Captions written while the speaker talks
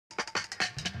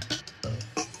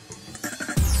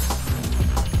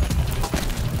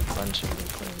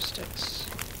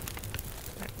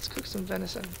some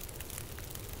venison.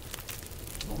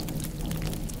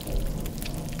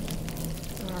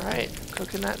 Alright,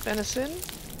 cooking that venison.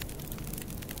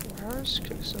 4 hours,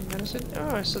 cook some venison.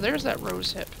 Oh, so there's that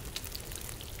rose hip.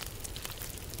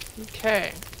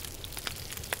 Okay.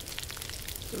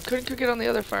 So we couldn't cook it on the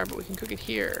other fire, but we can cook it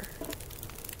here.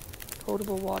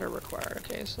 Potable water required.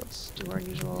 Okay, so let's do our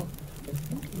usual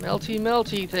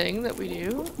melty thing that we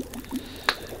do.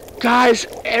 Guys,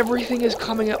 everything is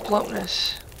coming up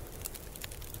plumpness.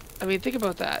 I mean, think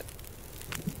about that.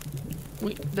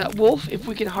 That wolf, if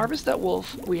we can harvest that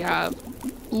wolf, we have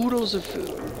oodles of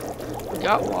food. We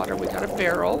got water, we got a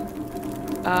barrel.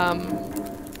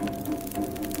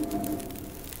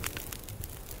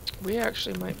 We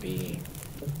actually might be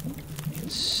in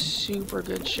super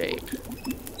good shape.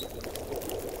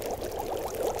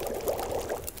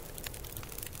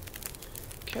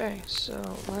 Okay, so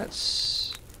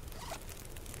let's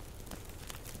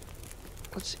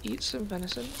eat some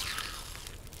venison.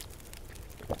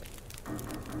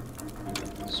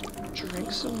 Let's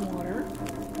drink some water.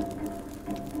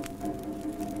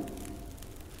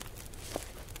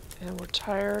 And we're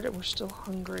tired and we're still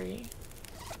hungry.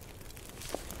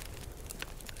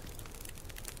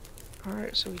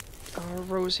 Alright, so our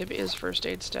rose hip is first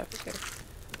aid stuff. Okay,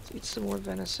 let's eat some more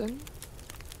venison.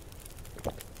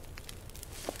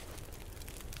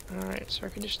 Alright, so our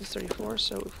condition is 34,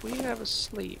 so if we have a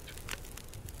sleep...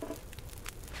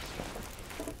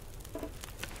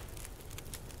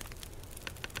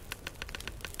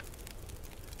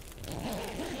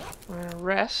 We're gonna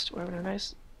rest, we're having a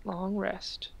nice long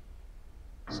rest.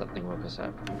 Something woke us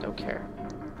up, don't care.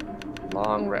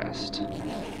 Long rest.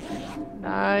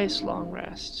 Nice long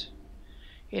rest.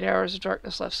 8 hours of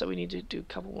darkness left, so we need to do a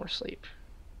couple more sleep.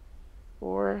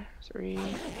 4, 3,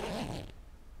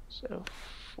 so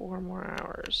 4 more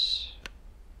hours.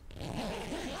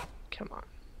 Come on.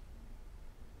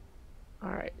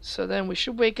 Alright, so then we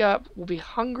should wake up. We'll be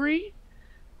hungry.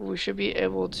 We should be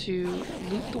able to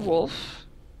loot the wolf.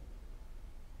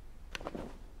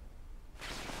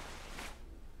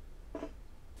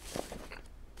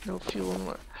 No fuel in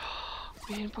what?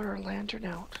 We didn't put our lantern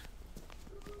out.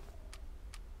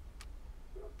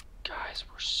 Guys,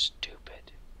 we're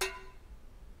stupid.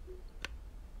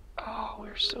 Oh,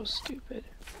 we're so stupid.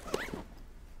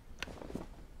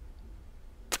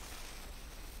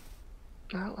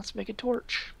 Well, let's make a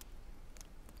torch.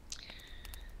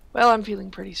 Well, I'm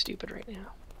feeling pretty stupid right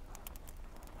now.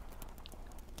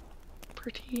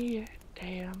 Pretty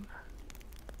damn.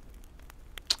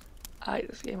 I like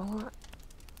this game a lot.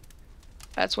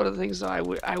 That's one of the things that I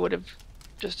would have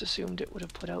just assumed it would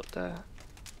have put out the...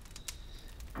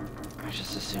 I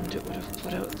just assumed it would have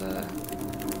put out the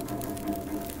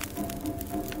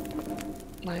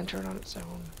lantern on its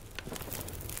own.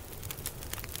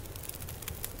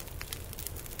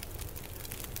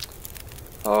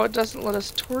 Oh, it doesn't let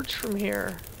us torch from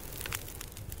here.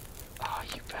 Oh,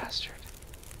 you bastard.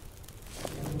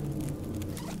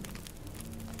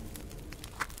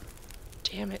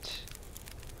 Damn it.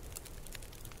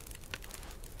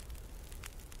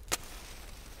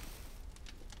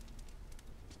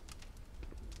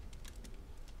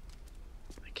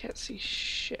 I can't see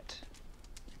shit.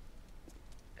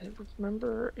 I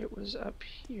remember it was up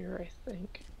here, I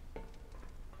think.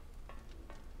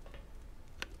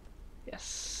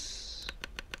 Yes.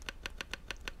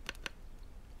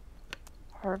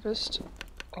 Harvest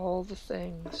all the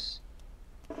things.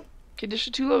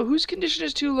 Condition too low. Whose condition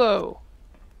is too low?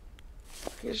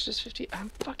 Condition is 50. I'm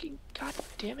fucking... God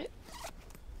damn it.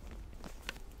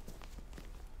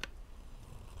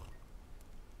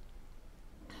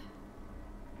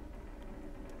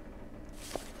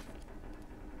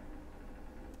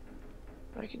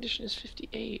 My condition is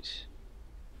 58.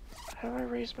 How do I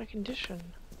raise my condition?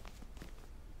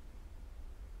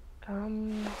 I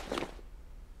don't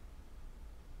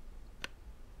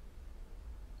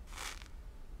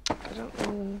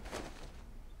know.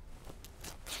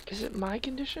 Is it my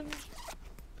condition?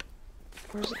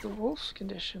 Or is it the wolf's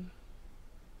condition?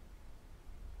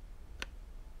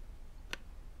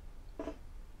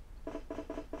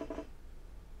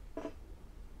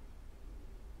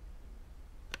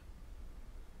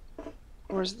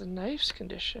 Or is it the knife's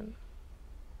condition?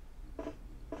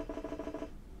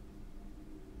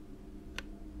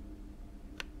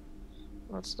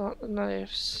 Well, it's not the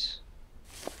knife's.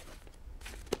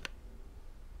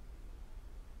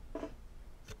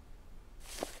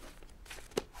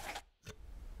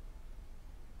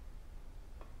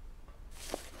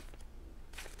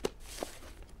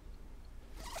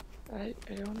 I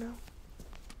don't know.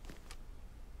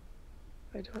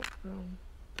 I don't know.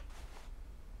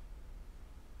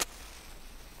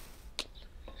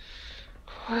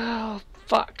 Well,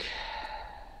 fuck.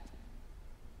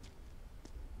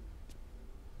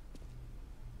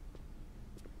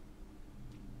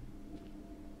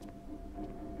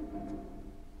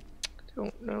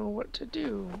 Don't know what to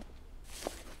do.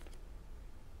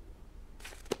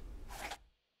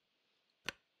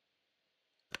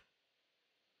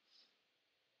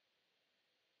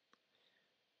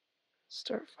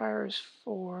 Start fire is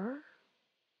 4.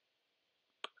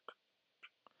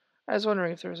 I was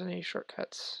wondering if there was any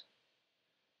shortcuts.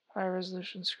 High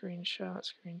resolution screenshot,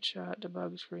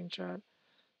 debug screenshot,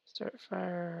 start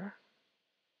fire,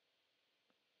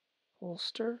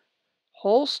 holster?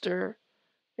 Holster?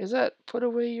 Is that put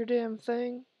away your damn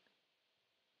thing?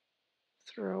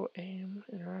 Throw, aim,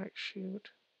 interact, shoot.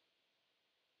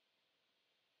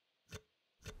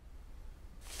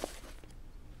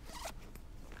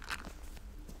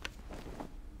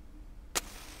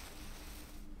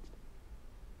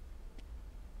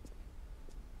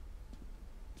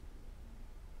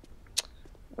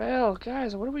 Well,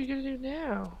 guys, what are we gonna do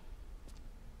now?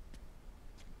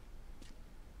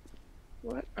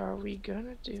 What are we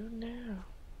gonna do now?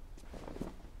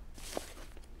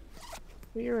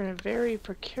 We are in a very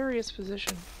precarious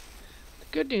position. The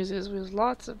good news is we have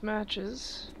lots of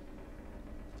matches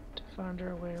to find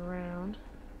our way around.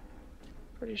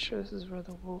 Pretty sure this is where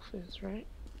the wolf is, right?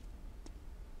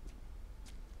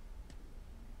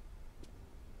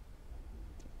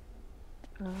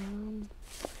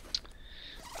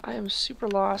 I am super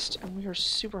lost and we are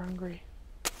super hungry.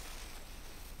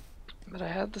 But I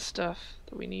had the stuff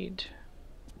that we need.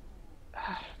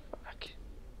 Ah, fuck.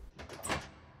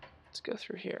 Let's go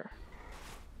through here.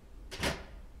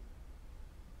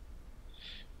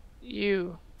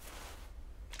 You.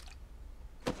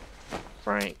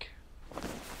 Frank.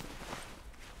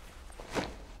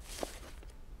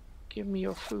 Give me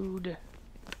your food.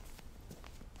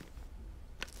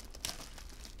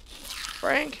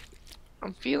 Frank,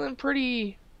 I'm feeling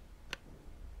pretty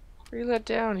let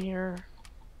down here.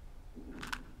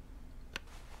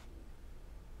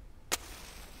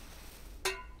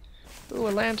 Ooh, a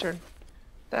lantern.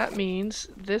 That means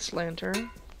this lantern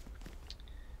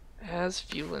has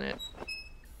fuel in it.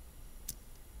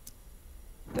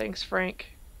 Thanks,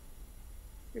 Frank.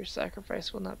 Your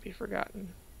sacrifice will not be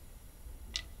forgotten.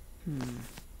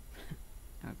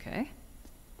 Okay.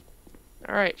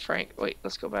 Alright, Frank. Wait,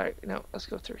 let's go back. No, let's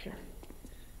go through here.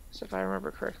 So if I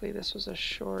remember correctly, this was a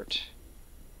short,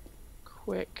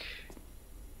 quick,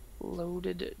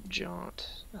 loaded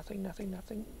jaunt. Nothing, nothing,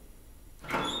 nothing.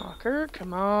 Walker,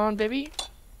 come on, baby.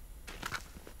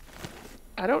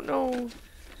 I don't know.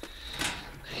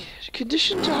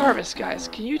 Condition to harvest, guys.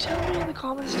 Can you tell me in the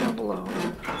comments down below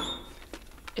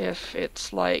if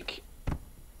it's like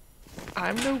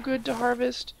I'm no good to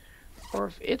harvest, or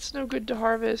if it's no good to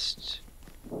harvest,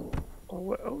 or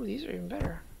what? Oh, these are even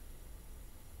better.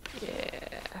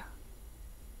 Yeah.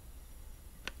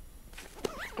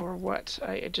 Or what?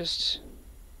 That's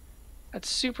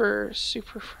super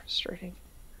frustrating,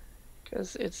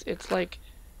 because it's like,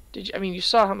 I mean, you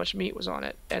saw how much meat was on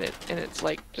it, and it's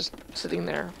like just sitting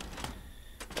there,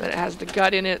 and it has the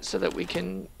gut in it so that we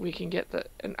can get the.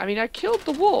 And I mean, I killed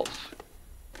the wolf.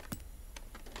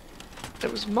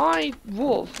 It was my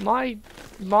wolf,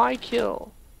 my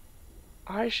kill.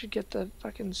 I should get the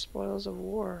fucking spoils of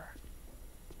war.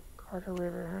 Carter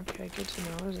River. Okay, good to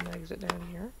know. There's an exit down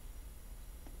here.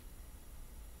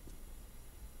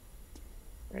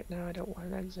 Right now I don't want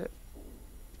an exit.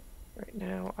 Right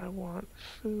now I want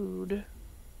food.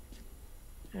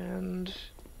 And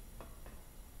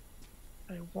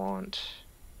I want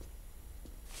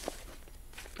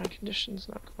my condition's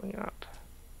not going up.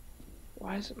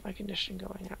 Why isn't my condition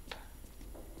going up?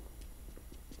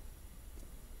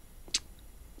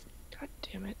 God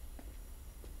damn it.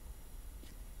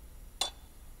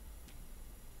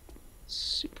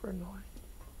 Super annoying.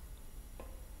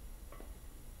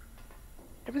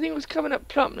 Everything was coming up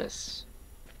plumpness.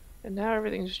 And now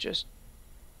everything's just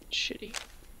shitty.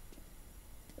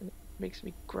 And it makes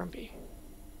me grumpy.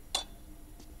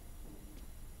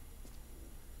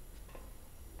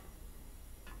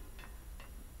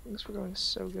 Things were going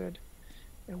so good.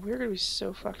 And we're gonna be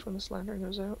so fucked when this lantern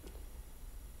goes out.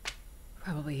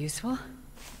 Probably useful.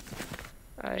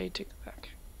 I take that back.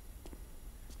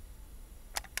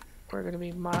 We're gonna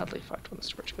be mildly fucked when the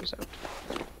torch goes out.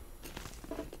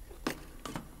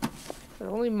 But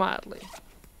only mildly.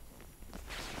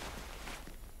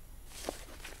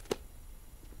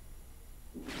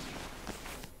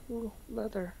 Ooh,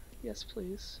 leather. Yes,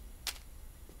 please.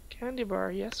 Candy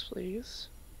bar. Yes, please.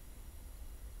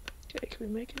 Okay, can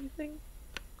we make anything?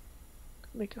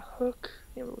 Make a hook?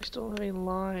 Yeah, but we still don't have any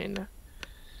line.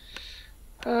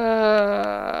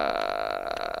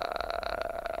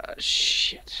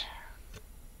 Shit.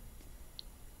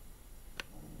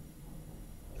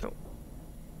 No.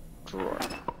 Drawer.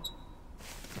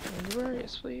 Candy bar,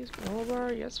 yes please. Granola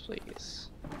bar, yes please.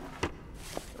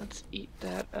 Let's eat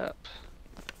that up.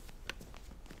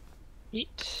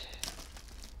 Eat.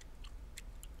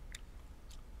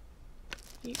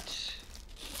 Eat.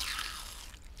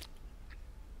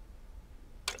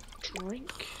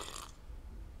 Drink.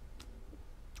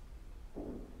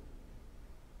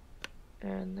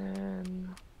 And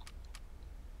then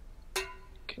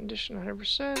condition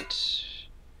 100%.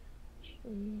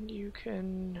 And you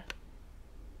can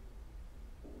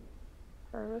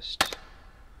harvest.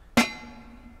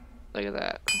 Look at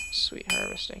that. Sweet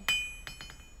harvesting.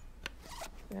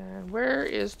 And where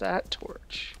is that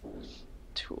torch?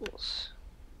 Tools.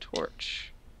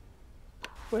 Torch.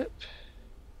 Equip.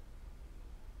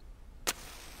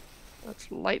 Let's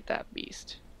light that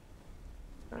beast.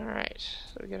 Alright,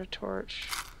 so we get a torch.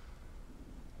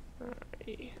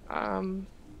 Alright.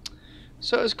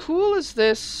 So as cool as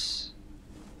this...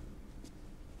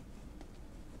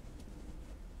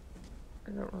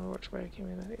 I don't remember which way I came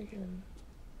in. I think I came in...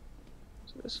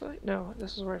 Is it this way? No,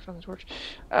 this is where I found the torch.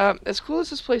 As cool as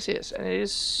this place is, and it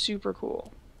is super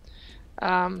cool,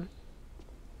 it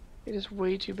is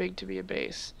way too big to be a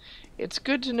base. It's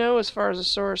good to know as far as a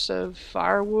source of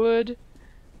firewood,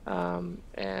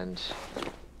 and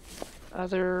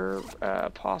other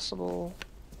possible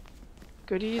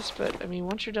goodies, but I mean,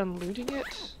 once you're done looting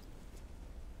it,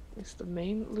 it's the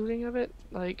main looting of it,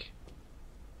 like,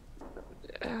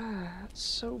 it's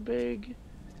so big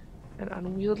and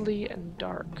unwieldy and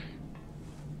dark.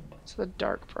 It's the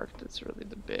dark part that's really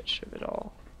the bitch of it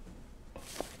all.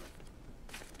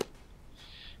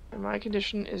 And my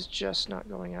condition is just not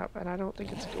going up, and I don't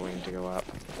think it's going to go up,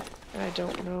 and I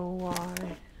don't know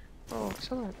why. Oh,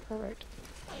 excellent, perfect.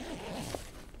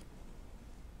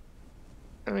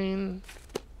 I mean,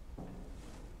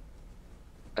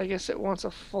 I guess it wants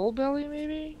a full belly,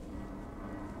 maybe?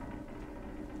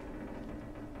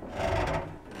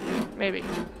 Maybe.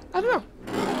 I don't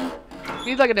know.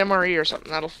 Need like an MRE or something,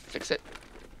 that'll fix it.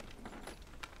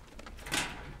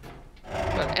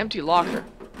 But empty locker.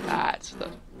 That's the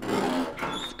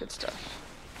good stuff.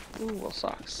 Ooh, wool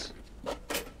socks.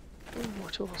 Ooh, more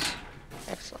tools.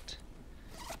 Excellent.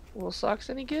 Wool socks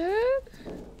any good?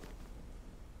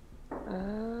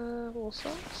 Wool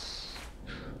socks?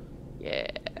 Yeah.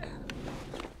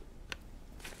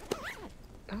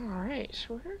 Alright,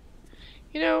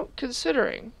 you know,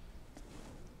 considering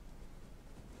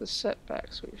the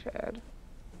setbacks we've had,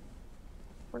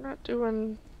 we're not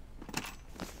doing...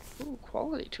 Ooh,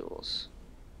 quality tools.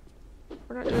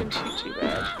 We're not doing too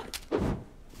bad.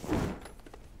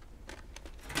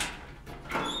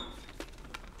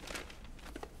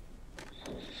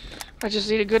 I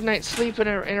just need a good night's sleep in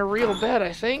a real bed,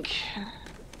 I think.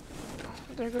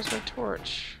 There goes my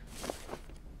torch.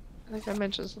 I think I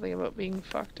mentioned something about being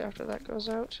fucked after that goes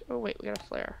out. Oh wait, we got a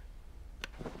flare.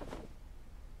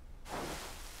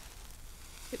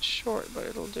 It's short, but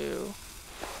it'll do.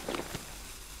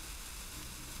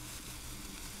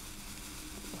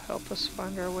 It'll help us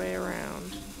find our way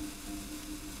around.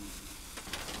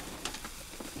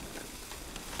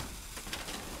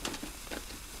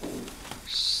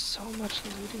 There's so much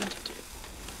looting to do.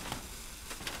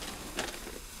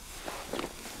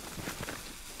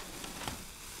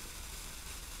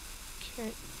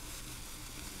 Okay.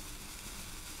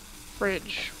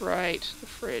 Fridge, right, the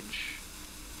fridge.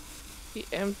 The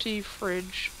empty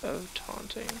fridge of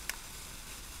taunting.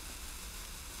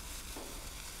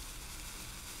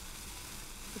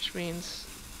 Which means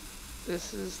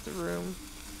this is the room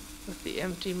with the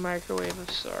empty microwave of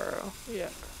sorrow. Yeah.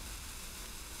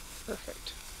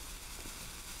 Perfect.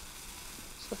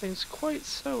 Something's quite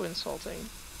so insulting.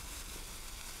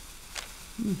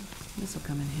 This'll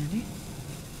come in handy.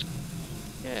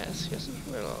 Yes, yes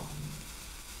it will.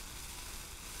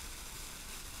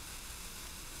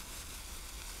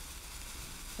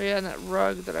 Oh yeah, and that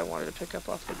rug that I wanted to pick up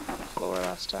off the floor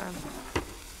last time.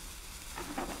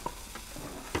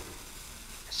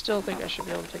 I still think I should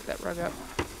be able to pick that rug up.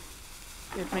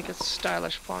 It'd make a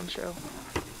stylish poncho.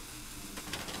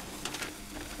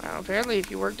 Wow, apparently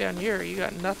if you work down here, you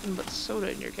got nothing but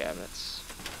soda in your cabinets.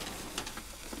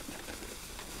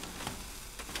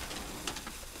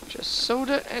 Just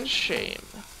soda and shame.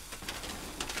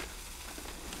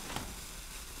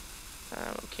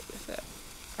 I'm okay with that.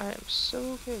 I am so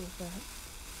okay with that.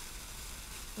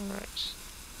 Alright,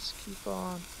 let's keep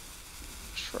on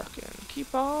trucking.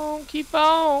 Keep on, keep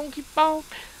on, keep on.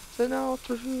 Then all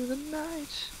through the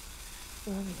night.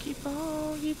 Gonna keep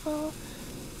on, keep on.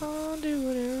 on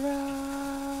doing it right.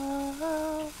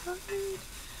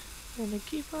 And to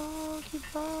keep on,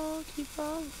 keep on, keep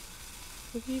on.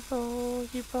 Keep on,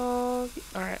 keep on.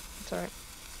 Alright, it's alright.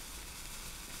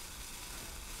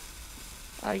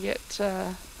 I got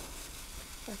a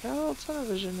little tunnel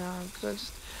vision now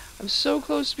because I'm so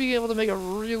close to being able to make a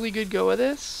really good go of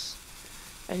this,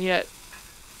 and yet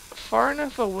far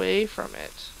enough away from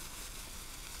it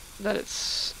that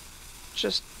it's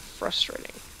just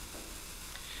frustrating.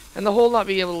 And the whole not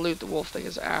being able to loot the wolf thing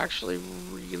is actually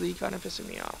really kind of pissing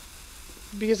me off.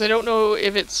 Because I don't know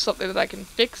if it's something that I can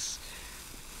fix,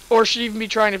 or should even be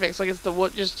trying to fix. Like, is the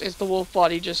wolf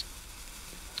body just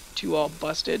too all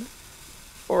busted?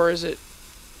 Or is it,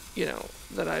 you know,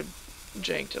 that I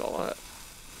janked it all up?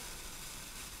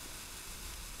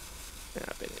 Yeah,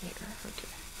 I've been in here. Okay.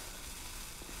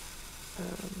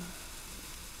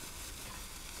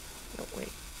 No,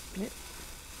 wait. Minute.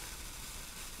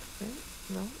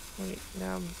 No, wait.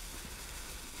 Now I'm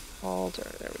all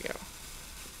turned. There we go.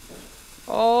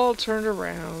 All turned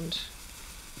around.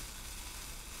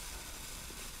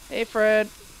 Hey, Fred.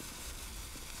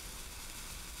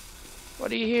 What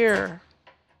do you hear?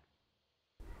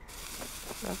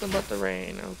 Nothing but the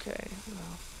rain. Okay.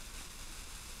 Well.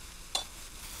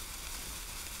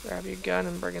 Grab your gun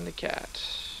and bring in the cat.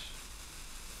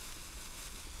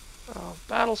 Oh,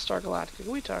 Battlestar Galactica.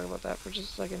 Can we talk about that for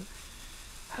just a second?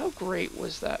 How great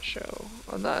was that show?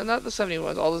 Well, not the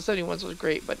 71s. All the 71s was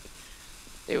great, but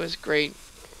it was great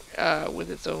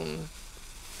with its own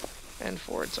and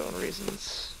for its own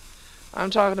reasons.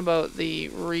 I'm talking about the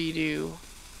redo.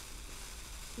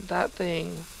 That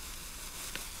thing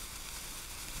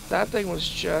was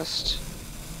just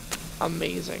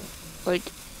amazing. Like,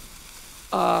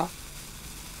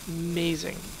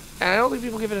 amazing. And I don't think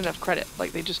people give it enough credit.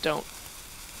 Like, they just don't.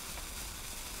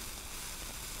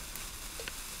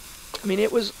 I mean,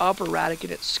 it was operatic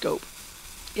in its scope.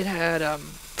 It had,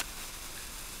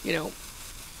 you know,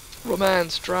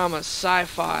 romance, drama,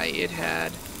 sci-fi. It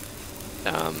had,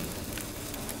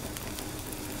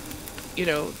 you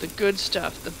know, the good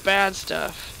stuff, the bad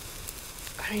stuff.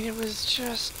 I mean, it was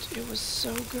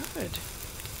so good.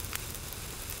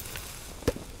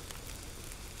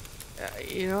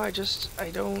 You know, I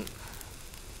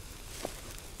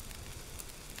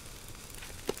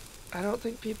don't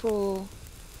think people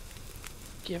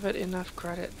give it enough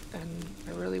credit, and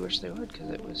I really wish they would, because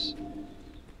it was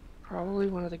probably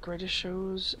one of the greatest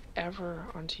shows ever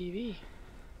on TV.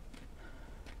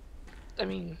 I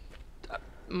mean,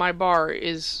 my bar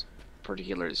is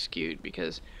particularly skewed,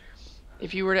 because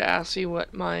if you were to ask me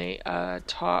what my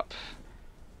top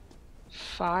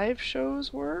 5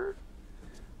 shows were,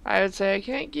 I would say I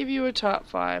can't give you a top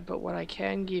 5, but what I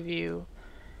can give you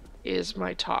is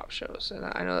my top shows. And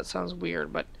I know that sounds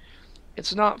weird, but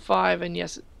it's not 5, and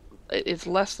yes, it's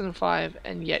less than 5,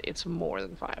 and yet it's more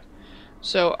than 5.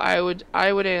 So I would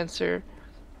answer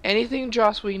anything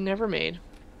Joss Whedon never made,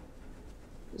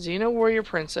 Xena Warrior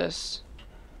Princess,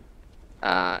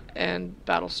 and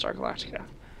Battlestar Galactica.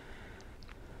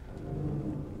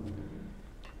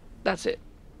 That's it.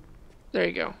 There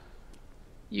you go.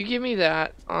 You give me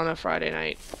that on a Friday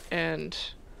night, and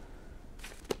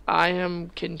I am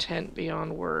content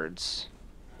beyond words.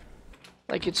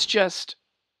 Like, it's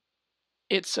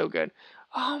so good.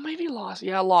 Oh, maybe Lost.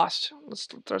 Yeah, Lost. Let's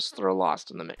throw Lost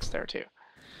in the mix there, too.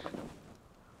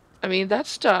 I mean, that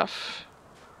stuff...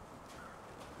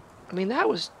 I mean, that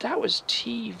was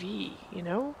TV, you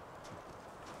know?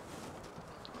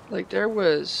 Like, there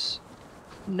was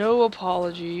no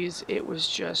apologies. It was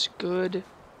just good,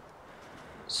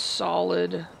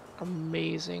 solid,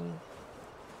 amazing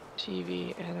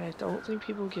TV, and I don't think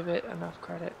people give it enough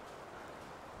credit.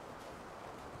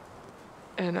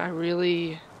 And I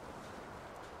really,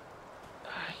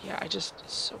 yeah, it's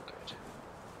so good.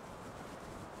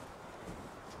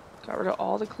 Got rid of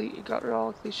all the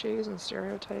cliches and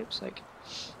stereotypes. Like,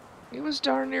 it was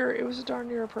darn near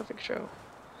a perfect show.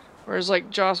 Whereas, like,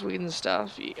 Joss Whedon's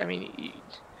stuff, I mean,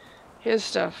 his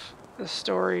stuff, the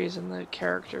stories and the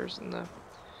characters and the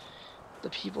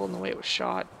people and the way it was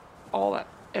shot, all that,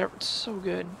 it's so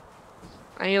good.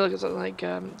 And you look at something like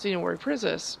Xena Warrior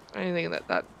Princess, anything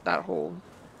that whole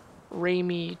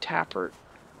Raimi Tappert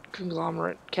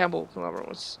conglomerate, Campbell conglomerate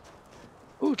was,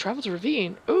 ooh, Travel to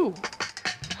Ravine, ooh,